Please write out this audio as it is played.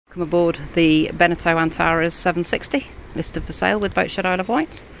Come aboard the Beneteau Antares 760, listed for sale with Boatshed Isle of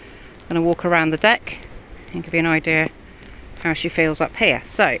Wight. I'm going to walk around the deck and give you an idea how she feels up here.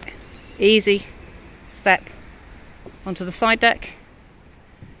 So, easy step onto the side deck,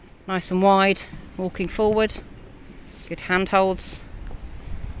 nice and wide, walking forward, good handholds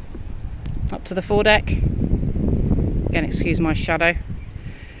up to the foredeck. Again, excuse my shadow.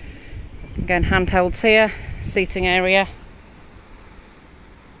 Again, handholds here, seating area.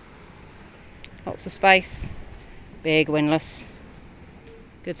 Lots of space, big windlass,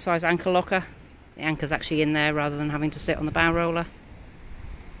 good size anchor locker. The anchor's actually in there rather than having to sit on the bow roller.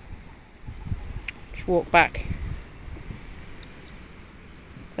 Just walk back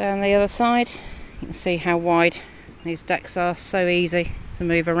there on the other side. You can see how wide these decks are, so easy to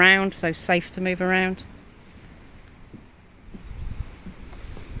move around, so safe to move around.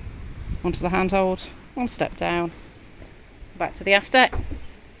 Onto the handhold, one step down, back to the aft deck.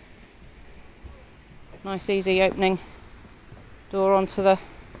 Nice easy opening door onto the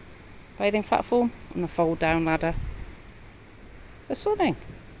bathing platform and the fold down ladder for swimming.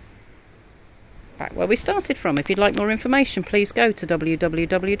 Back where we started from. If you'd like more information, please go to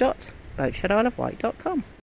www.boatshedisleofwight.com.